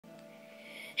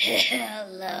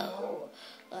Hello.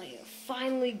 I have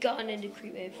finally gotten into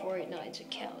Creepman 489's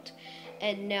account,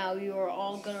 and now you are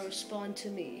all gonna respond to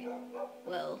me.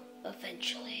 Well,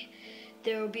 eventually.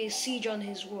 There will be a siege on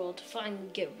his world to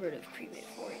finally get rid of Creepman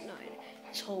 489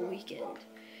 this whole weekend.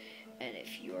 And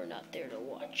if you are not there to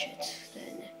watch it,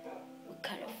 then what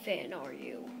kind of fan are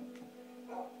you?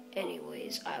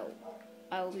 Anyways, I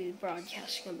will be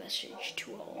broadcasting a message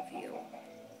to all of you.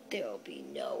 There will be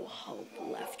no hope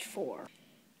left for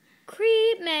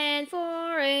Creepman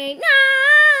 489.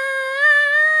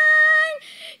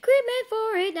 Creepman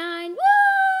 489. Woo!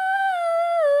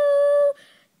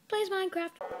 Plays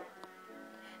Minecraft.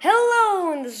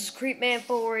 Hello, and this is Creepman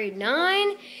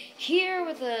 489 here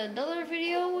with another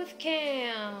video with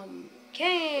Cam.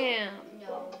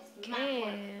 No,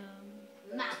 Cam.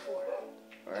 Mapor.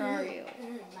 Where are you?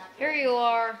 Here you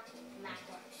are.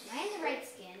 Mapor. Am I in the right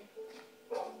skin?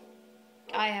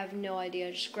 I have no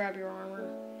idea. Just grab your armor.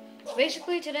 So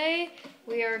basically, today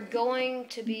we are going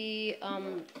to be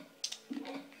Kayaking.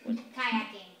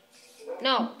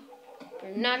 No,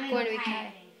 we're not going to be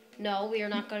kayaking. No, we are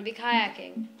not going to be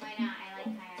kayaking. Why not? I like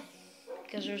kayaking.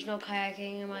 Because there's no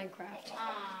kayaking in Minecraft.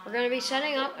 Aww. We're going to be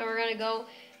setting up, and we're going to go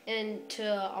into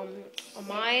a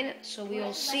mine. So we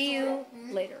will see you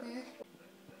later.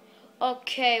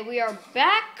 Okay, we are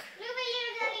back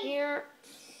here.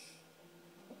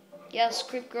 Yes,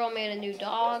 Creep Girl made a new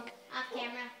dog. Off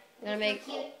camera.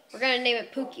 We're gonna name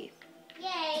it Pookie.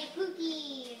 Yay,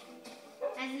 Pookie!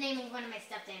 That's the name of one of my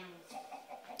stuffed animals.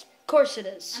 Of course it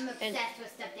is. I'm obsessed with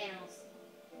stuffed animals.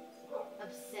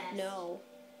 Obsessed. No.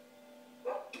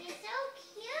 You're so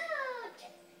cute.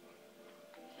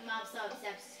 I'm also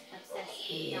obsessed with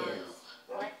dogs.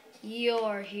 What?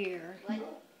 You're here. What?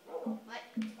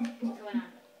 What's going on?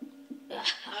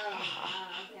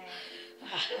 Okay.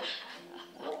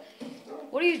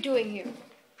 What are you doing here?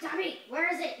 Zombie,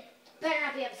 where is it? Better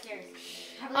not be upstairs.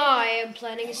 I am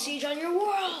planning a siege on your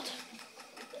world.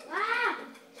 Ah!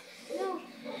 No.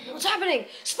 What's happening?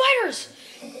 Spiders!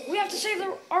 We have to save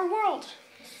our world.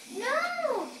 No!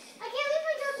 I can't leave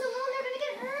my dogs alone. They're going to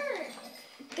get hurt.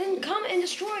 Then come and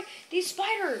destroy these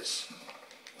spiders.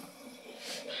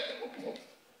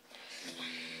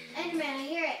 Enderman, I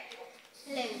hear it.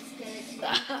 Hello,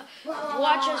 skeleton.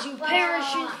 Watch as you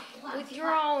perish with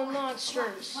your own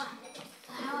monsters.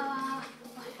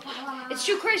 It's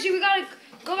too crazy. We gotta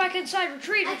go back inside.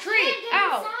 Retreat. I can't get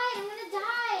Ow. inside. I'm gonna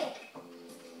die.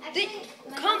 Actually,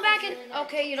 Come back and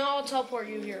okay. You know I'll teleport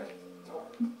you here.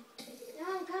 No,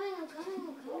 I'm coming.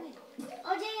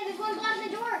 Oh dang it! There's one blocking the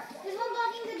door.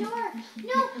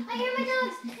 No, I hear my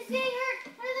dogs. It's getting hurt.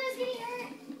 One of them is getting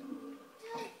hurt.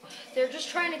 No. They're just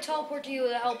trying to teleport to you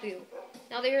to help you.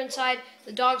 Now that you're inside,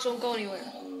 the dogs won't go anywhere.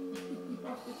 No,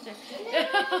 I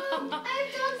have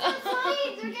dogs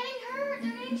outside. They're getting hurt.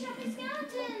 They're getting shot by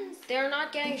skeletons. They're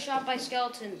not getting shot by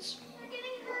skeletons. They're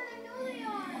getting hurt. I know they are.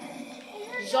 I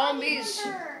heard Zombies. doggies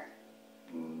hurt.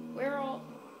 Where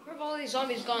have all these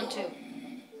zombies gone to? See,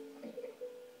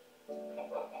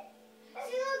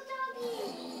 look,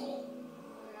 doggies.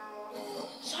 No.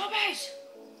 Zombies!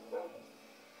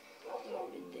 Where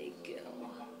did they go?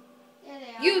 There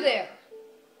they are. You there!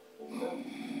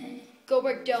 Go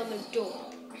break down the door.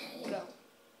 Go.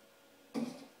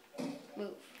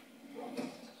 Move.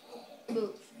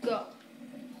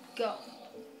 Go.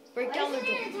 Break down the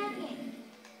door. Attacking?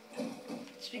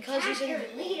 It's because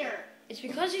leader. It's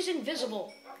because he's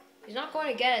invisible. He's not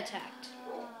going to get attacked.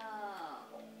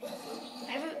 Oh. I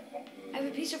have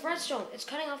a piece of redstone. It's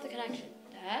cutting off the connection.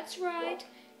 That's right.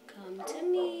 Come to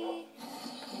me.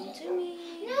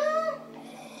 No.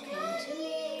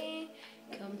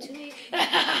 Come to me. Get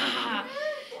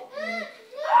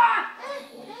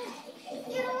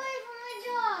away from my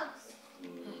dogs.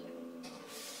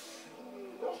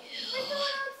 They're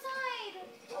going outside.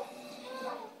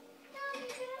 No. Doggy,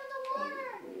 get out of the water.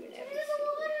 Get out of the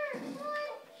water.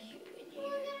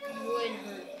 You and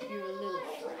your little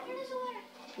Get friend. out of the water.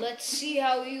 Let's see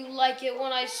how you like it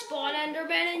when I spawn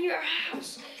Enderman in your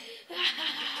house.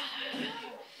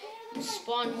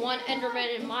 Spawn one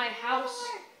Enderman in my house.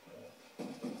 It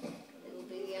will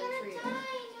be the end for you.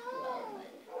 Well,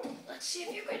 then, let's see if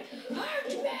you can hurt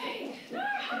me.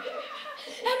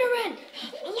 Enderman!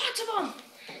 Lots of them!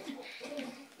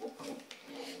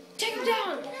 Take him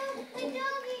down! No, my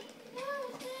doggy. No,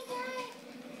 it's gonna die.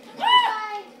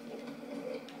 Ah!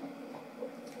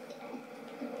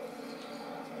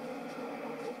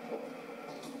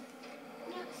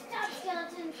 No, stop,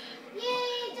 skeletons.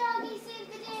 Yay, doggy saved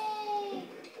the day.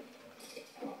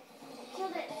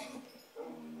 Killed it.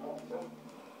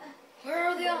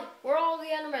 Where are all the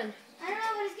Endermen? I don't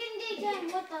know, but it's getting daytime.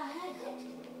 What the heck?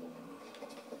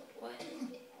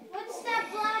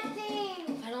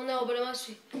 know, but it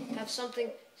must have something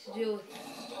to do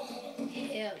with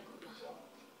him.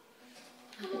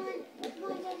 Come on,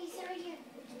 Daddy, sit right here.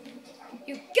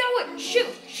 You go it! Shoot!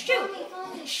 Shoot!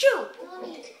 Follow me. Shoot! Follow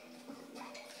me.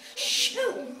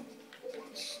 Shoot!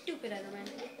 Stupid Enderman.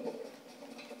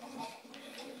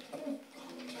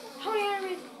 How many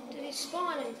Endermen did he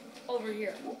spawn in over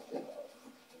here?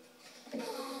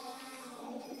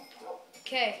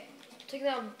 Okay, take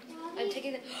them. I'm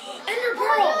taking them. Ender Oh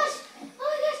pearls! my gosh! Oh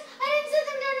my gosh! I didn't set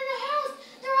them down in the house.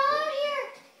 They're all out here.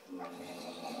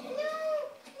 No!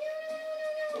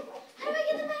 How do I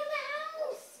get them back in the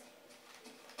house?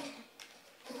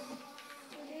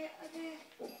 Okay.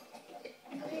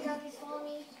 Okay, doggies, follow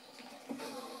me.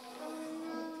 Oh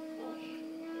no!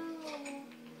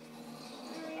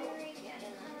 Hurry, get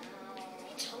in the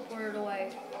house. Teleport it away.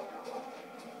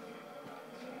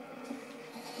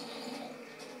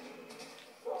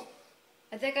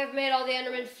 I think I've made all the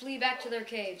Endermen flee back to their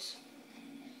caves.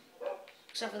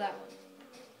 Except for that one.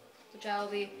 Which I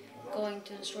will be going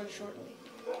to destroy shortly.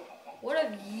 What are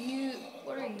you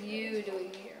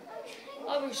doing here?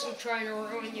 Obviously trying to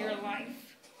ruin your life.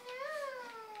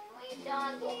 My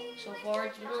doggy. So far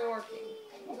it's been working.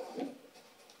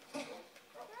 I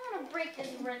want to break this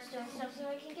redstone stuff so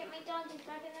I can get my doggies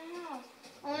back in the house.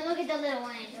 Oh, and look at the little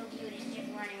one. It's so cute. It's just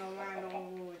running around all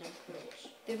over the place.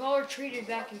 They've all retreated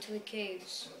back into the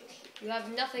caves. You have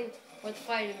nothing but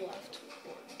fighting left.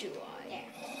 Or do I? There.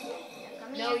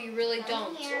 Come No, here. you really Come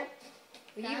don't. here.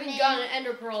 We Come even in. got an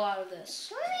ender pearl out of this.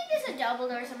 Can we make this a double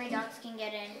door so my dogs can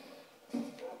get in?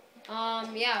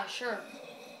 Yeah, sure.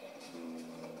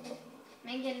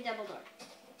 Make it a double door.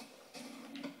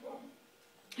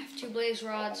 I have 2 blaze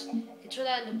rods. You turn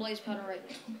that into blaze powder right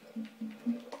now.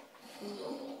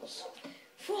 Fools.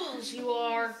 Fools you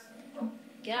are!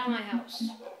 Get out of my house.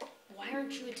 Why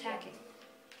aren't you attacking?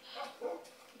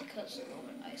 Because the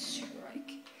moment I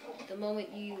strike, the moment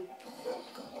you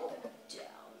go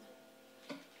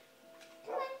down.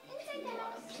 Come on, inside the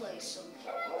house. Play some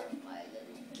more of my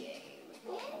little game.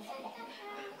 Inside the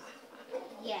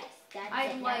house. Yes, that's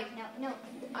I'd it. like- No.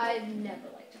 I'd never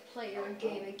like to play your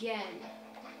game again.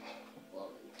 Well,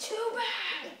 too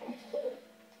bad!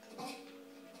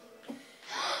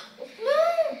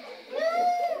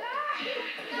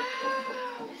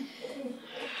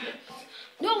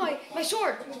 No, my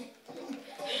sword!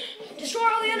 Destroy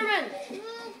all the Endermen!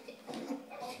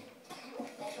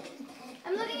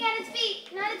 I'm looking at its feet,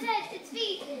 not its head, its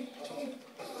feet.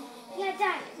 Yeah,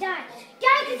 die,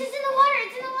 because it's in the water,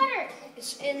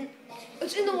 It's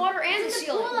in the water and the It's in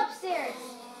the ceiling. pool upstairs.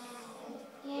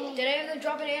 Yay. Did any of them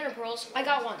drop any ender pearls? I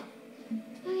got one.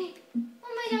 Okay.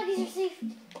 Oh, my doggies are safe.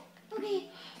 Okay.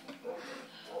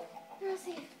 They're all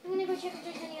safe. I'm gonna go check if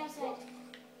there's any outside.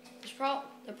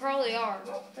 There probably are.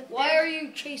 But Why are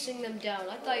you chasing them down?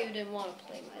 I thought you didn't want to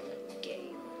play my little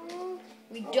game.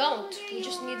 We don't. there We you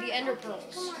just are. need the ender Okay,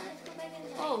 pearls. Come on, let's go back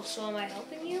inside. Oh, so am I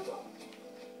helping you?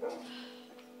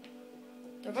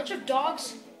 There are a bunch of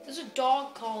dogs. There's a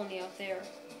dog colony out here,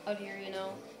 you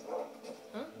know.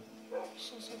 Huh? I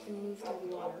saw something move through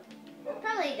the water.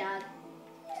 Probably a dog.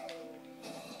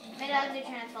 My dogs are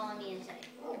trying to follow me inside.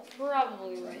 You're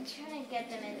probably I'm right. trying to get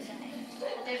them inside.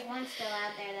 But there's one still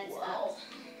out there that's up.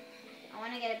 I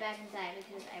want to get it back inside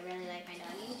because I really like my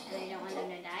doggies and I don't want them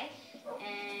to die.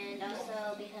 And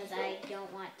also because I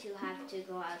don't want to have to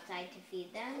go outside to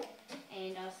feed them.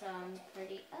 And also I'm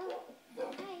pretty... Oh,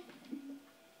 hi.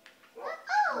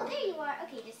 Oh, there you are.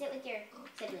 Okay, just sit with your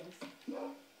siblings.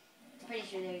 I'm pretty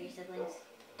sure they're your siblings.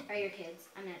 Or your kids.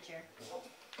 I'm not sure.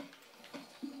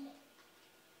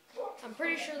 I'm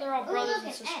pretty sure they're all Ooh, brothers look, and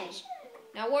an sisters.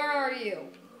 Now, where are you?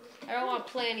 I don't want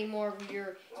to play any more of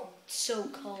your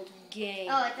so-called game.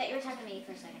 Oh, I thought you were talking to me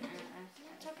for a second. I'm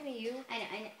not talking to you. I know.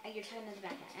 You're talking to the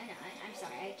back guy. I know. I'm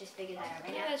sorry. I just figured that out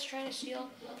right Yeah, now. that's trying to steal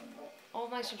all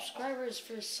my subscribers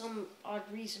for some odd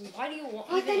reason. Why do you want?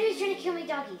 Oh, I thought he was trying to kill my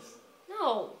doggies.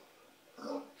 No.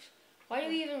 Why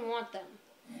do you even want them?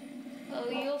 Oh,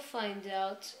 you'll find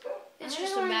out. It's I'm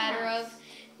just gonna a go in the matter of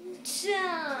house.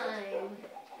 time.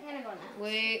 I'm gonna go now.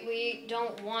 We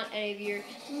don't want any of your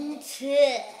time.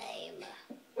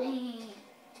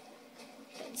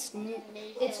 It's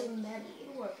a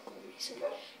metaphorical reason.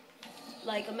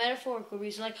 Like a metaphorical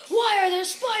reason, like, why are there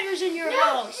spiders in your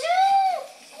house?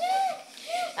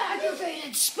 No!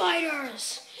 Aggravated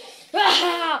spiders!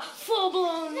 Ah!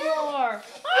 Full-blown war!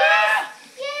 Ah!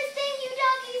 Yes, thank you,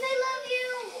 doggies. I love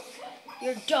you.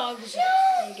 Your dogs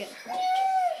No! they get hurt.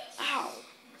 Ow!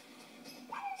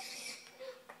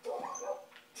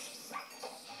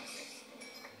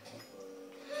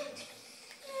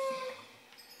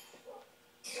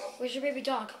 Where's your baby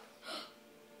dog?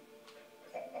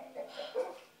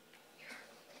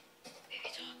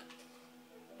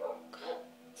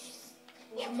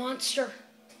 monster.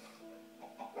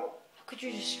 How could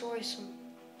you destroy some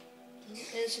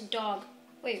innocent dog?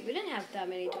 Wait, we didn't have that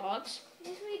many dogs.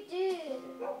 Yes, we did.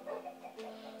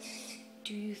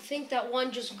 Do you think that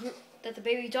one just grew, that the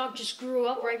baby dog just grew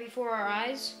up right before our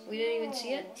eyes? We didn't even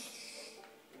see it?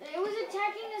 It was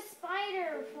attacking a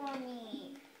spider for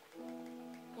me.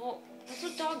 Well, that's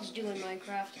what dogs do in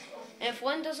Minecraft. And if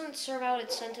one doesn't serve out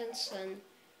its sentence,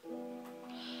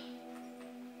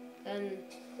 then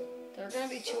they're gonna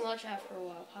be too much after a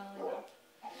while, piling up.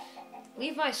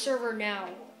 Leave my server now.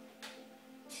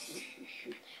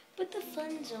 But the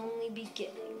fun's only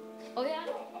beginning. Oh yeah?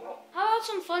 How about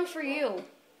some fun for you?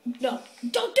 No,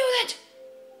 don't do that!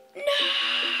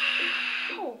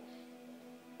 No!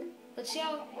 Let's see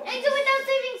how... And do without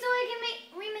saving so I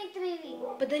can remake the baby.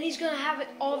 But then he's gonna have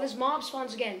all of his mob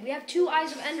spawns again. We have 2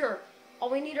 Eyes of Ender. All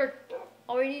we need are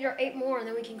 8 more, and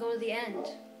then we can go to the end.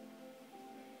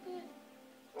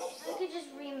 I could just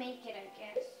remake it, I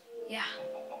guess. Yeah.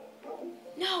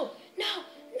 No! No!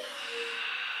 No!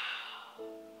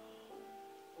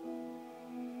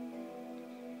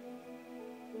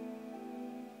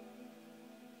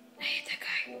 I hate that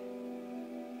guy.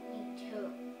 Me too.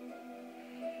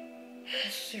 This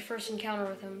was your first encounter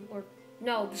with him, or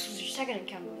no, this was your second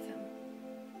encounter with him.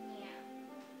 Yeah.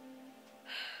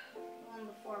 The one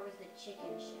before was the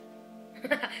chicken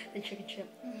ship. The chicken ship.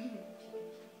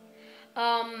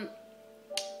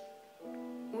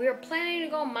 We were planning to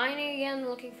go mining again,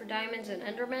 looking for diamonds and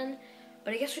endermen,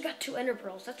 but I guess we got 2 ender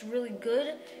pearls. That's really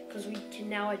good, because we can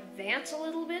now advance a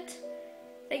little bit.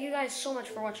 Thank you guys so much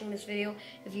for watching this video.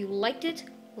 If you liked it,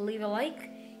 leave a like.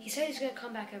 He said he's going to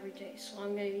come back every day, so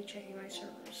I'm going to be checking my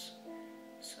servers.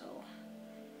 So,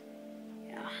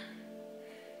 yeah.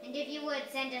 And if you would,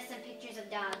 send us some pictures of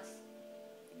dogs.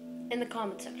 In the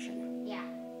comment section. Yeah.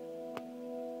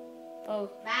 Oh.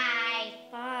 Bye.